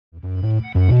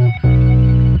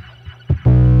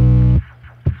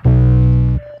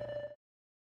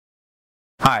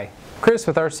Chris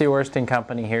with RC Worsting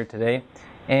Company here today,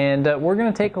 and we're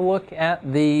going to take a look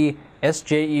at the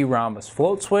SJE Rhombus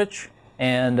Float Switch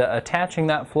and attaching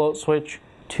that float switch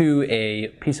to a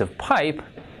piece of pipe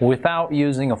without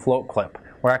using a float clip.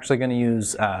 We're actually going to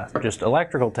use just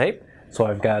electrical tape. So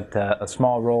I've got a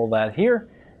small roll of that here,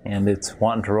 and it's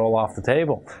wanting to roll off the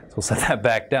table. So we'll set that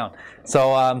back down.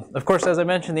 So of course, as I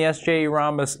mentioned, the SJE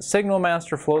Rhombus Signal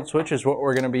Master Float Switch is what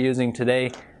we're going to be using today.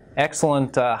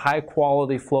 Excellent high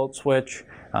quality float switch.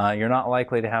 You're not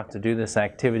likely to have to do this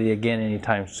activity again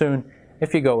anytime soon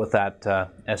if you go with that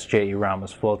SJE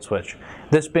Rhombus Float Switch.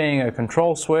 This being a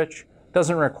control switch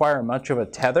doesn't require much of a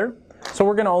tether, so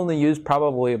we're going to only use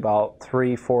probably about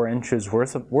 3-4 inches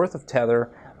worth of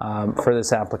tether for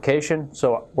this application.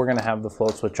 So we're going to have the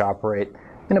float switch operate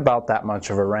in about that much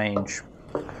of a range.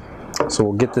 So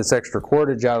we'll get this extra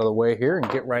cordage out of the way here and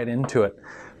get right into it.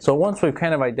 So once we've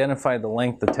kind of identified the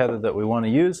length of tether that we want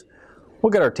to use, we'll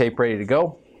get our tape ready to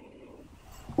go.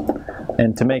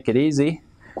 And to make it easy,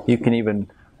 you can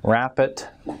even wrap it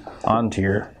onto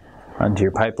your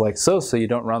pipe like so you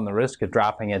don't run the risk of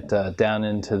dropping it down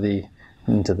into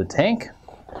the tank.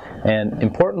 And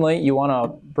importantly, you want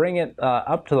to bring it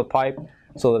up to the pipe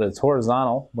so that it's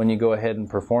horizontal when you go ahead and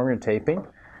perform your taping.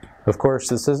 Of course,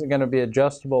 this isn't going to be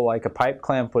adjustable like a pipe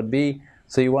clamp would be,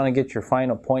 so you want to get your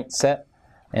final point set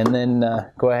and then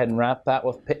go ahead and wrap that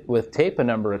with tape a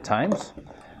number of times.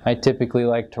 I typically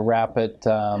like to wrap it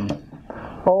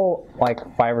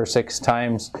like 5 or 6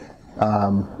 times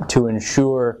to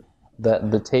ensure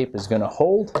that the tape is going to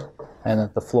hold and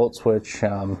that the float switch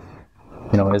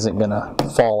isn't going to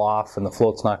fall off, and the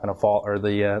float's not going to fall, or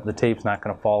the tape's not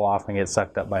going to fall off and get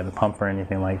sucked up by the pump or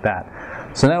anything like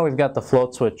that. So now we've got the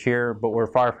float switch here, but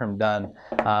we're far from done.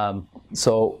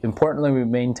 So importantly, we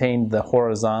maintained the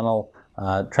horizontal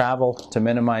travel to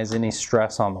minimize any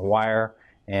stress on the wire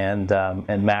and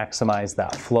maximize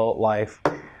that float life.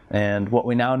 And what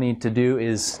we now need to do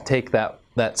is take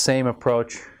that same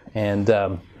approach and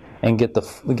get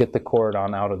the cord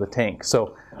on out of the tank.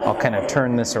 So I'll kind of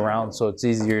turn this around so it's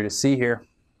easier to see here.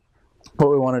 What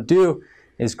we want to do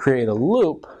is create a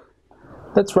loop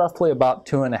that's roughly about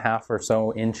 2.5 or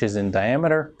so inches in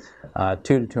diameter, 2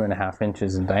 to 2.5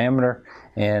 inches in diameter,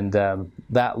 and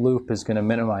that loop is going to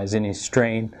minimize any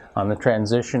strain on the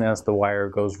transition as the wire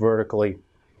goes vertically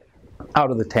out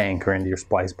of the tank or into your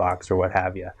splice box or what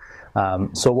have you.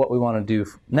 So what we want to do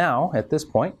now at this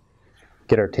point,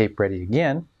 get our tape ready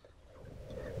again,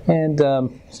 and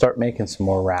start making some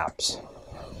more wraps.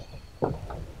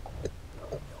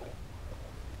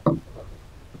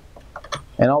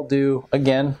 And I'll do,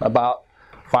 again, about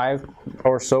 5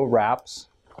 or so wraps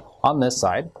on this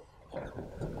side.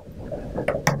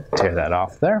 Tear that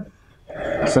off there.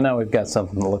 So now we've got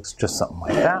something that looks just something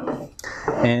like that.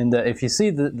 And if you see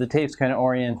the tape's kind of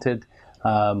oriented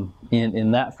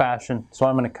in that fashion, so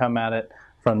I'm going to come at it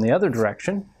from the other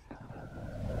direction.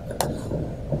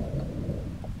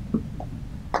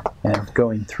 And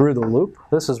going through the loop.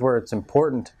 This is where it's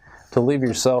important to leave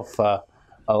yourself a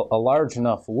large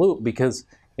enough loop, because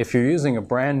if you're using a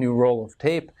brand new roll of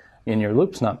tape and your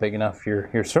loop's not big enough,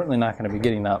 you're certainly not going to be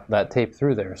getting that tape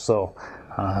through there. So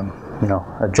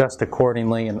adjust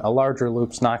accordingly, and a larger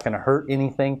loop's not going to hurt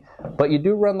anything, but you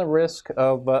do run the risk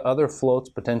of other floats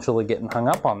potentially getting hung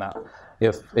up on that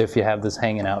if you have this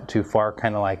hanging out too far,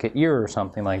 kind of like an ear or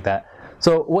something like that.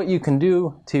 So what you can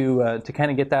do to kind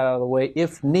of get that out of the way,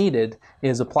 if needed,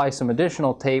 is apply some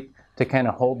additional tape to kind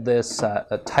of hold this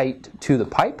tight to the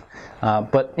pipe.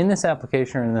 But in this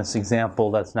application, or in this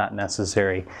example, that's not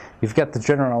necessary. You've got the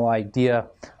general idea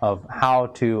of how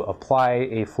to apply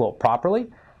a float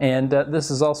properly, and this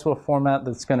is also a format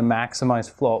that's going to maximize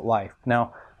float life.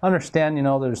 Now, understand,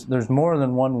 there's more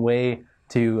than one way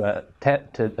to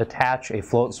attach a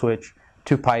float switch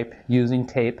to pipe using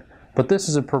tape, but this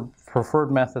is a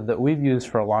preferred method that we've used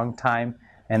for a long time,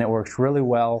 and it works really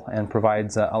well and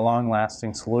provides a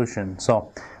long-lasting solution.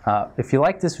 So if you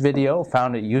like this video,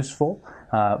 found it useful,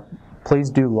 please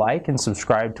do like and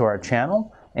subscribe to our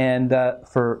channel. And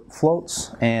for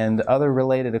floats and other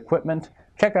related equipment,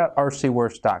 check out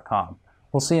rcworst.com.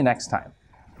 We'll see you next time.